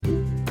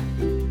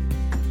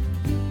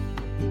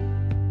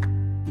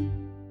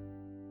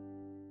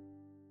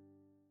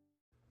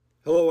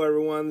Hello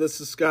everyone, this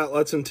is Scott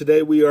Lutz, and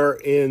today we are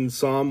in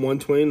Psalm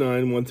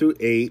 129, 1 through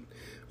 8,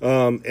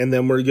 and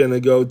then we're going to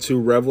go to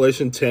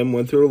Revelation 10,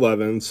 1 through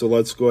 11, so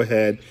let's go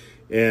ahead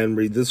and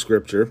read the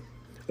scripture.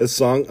 A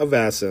Song of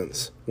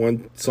Ascents,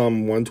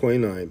 Psalm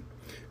 129.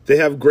 They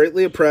have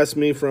greatly oppressed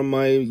me from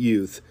my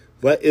youth.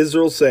 Let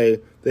Israel say,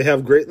 they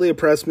have greatly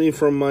oppressed me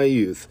from my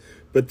youth,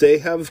 but they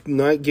have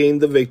not gained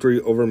the victory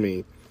over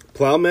me.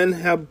 Plowmen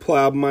have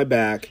plowed my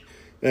back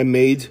and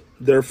made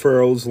their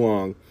furrows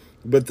long.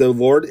 But the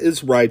Lord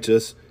is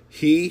righteous.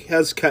 He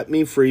has kept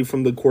me free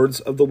from the cords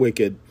of the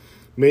wicked.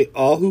 May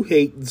all who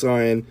hate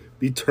Zion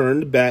be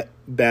turned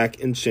back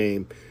in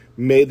shame.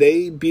 May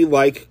they be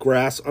like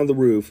grass on the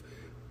roof,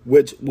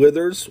 which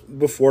withers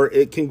before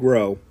it can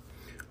grow.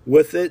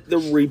 With it the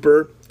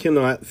reaper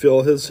cannot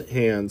fill his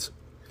hands,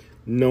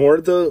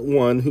 nor the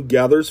one who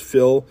gathers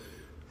fill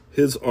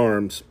his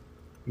arms.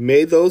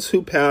 May those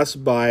who pass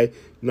by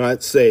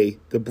not say,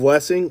 the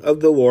blessing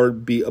of the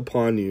Lord be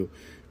upon you.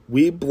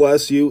 We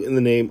bless you in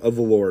the name of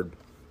the Lord.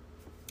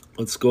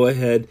 Let's go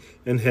ahead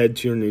and head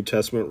to your New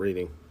Testament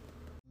reading.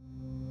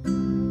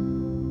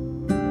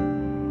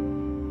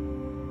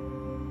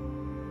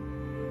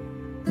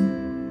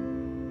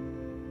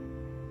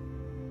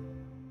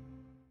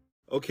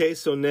 Okay,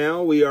 so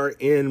now we are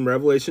in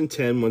Revelation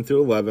 10, 1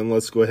 through 11.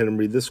 Let's go ahead and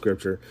read the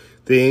scripture.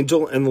 The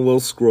angel and the little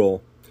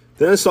scroll.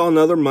 Then I saw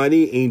another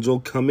mighty angel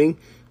coming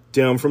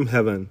down from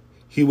heaven.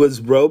 He was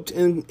robed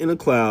in a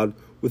cloud,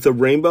 with a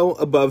rainbow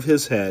above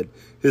his head.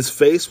 His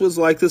face was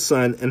like the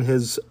sun, and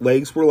his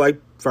legs were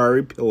like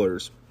fiery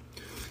pillars.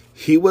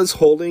 He was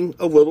holding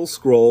a little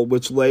scroll,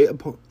 which lay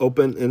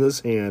open in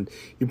his hand.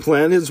 He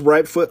planted his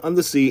right foot on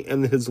the sea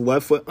and his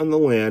left foot on the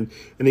land,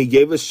 and he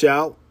gave a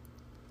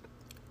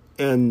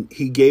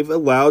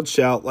loud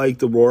shout like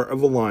the roar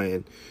of a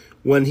lion.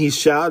 When he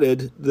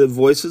shouted, the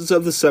voices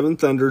of the seven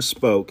thunders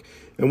spoke.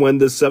 And when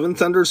the seven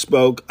thunders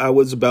spoke, I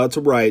was about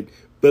to write,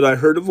 but I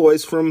heard a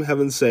voice from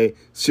heaven say,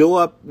 seal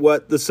up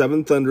what the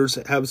seven thunders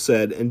have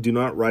said, and do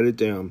not write it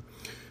down.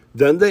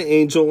 Then the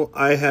angel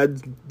I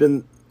had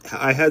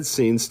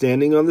seen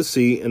standing on the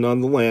sea and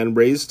on the land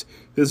raised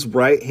his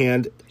right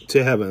hand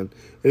to heaven,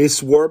 and he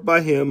swore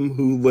by him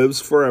who lives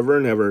forever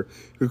and ever,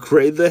 who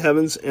created the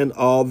heavens and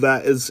all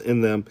that is in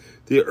them,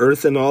 the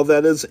earth and all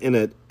that is in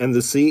it, and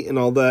the sea and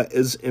all that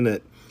is in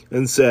it,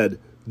 and said,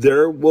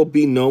 there will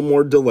be no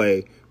more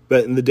delay.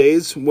 But in the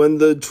days when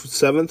the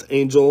seventh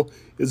angel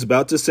is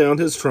about to sound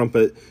his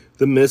trumpet,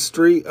 the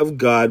mystery of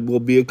God will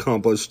be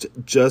accomplished,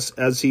 just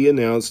as he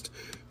announced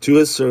to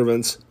his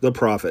servants, the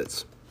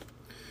prophets.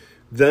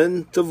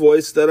 Then the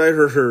voice that I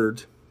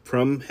heard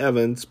from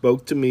heaven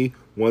spoke to me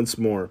once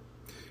more.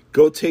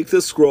 Go take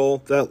the scroll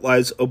that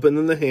lies open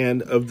in the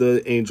hand of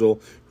the angel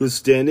who is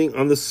standing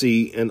on the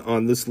sea and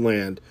on this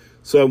land.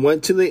 So I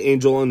went to the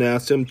angel and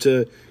asked him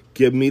to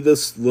give me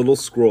this little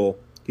scroll.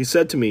 He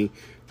said to me,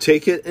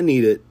 take it and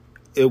eat it.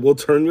 It will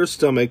turn your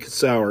stomach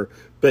sour,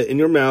 but in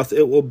your mouth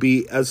it will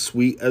be as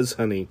sweet as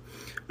honey.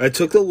 I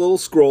took the little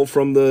scroll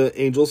from the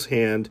angel's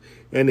hand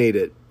and ate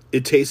it.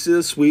 It tasted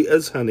as sweet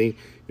as honey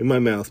in my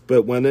mouth,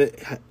 but when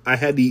I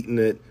had eaten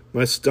it,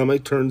 my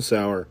stomach turned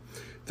sour.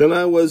 Then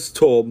I was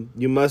told,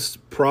 you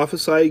must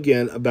prophesy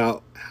again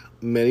about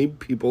many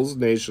peoples,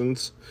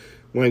 nations,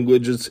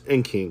 languages,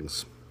 and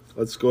kings.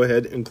 Let's go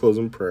ahead and close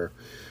in prayer.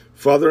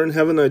 Father in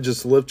heaven, I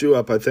just lift you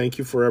up. I thank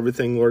you for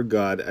everything, Lord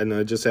God, and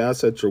I just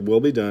ask that your will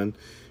be done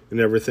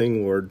in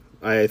everything, Lord.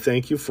 I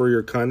thank you for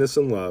your kindness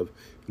and love.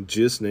 In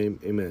Jesus'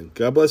 name, amen.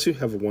 God bless you.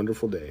 Have a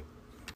wonderful day.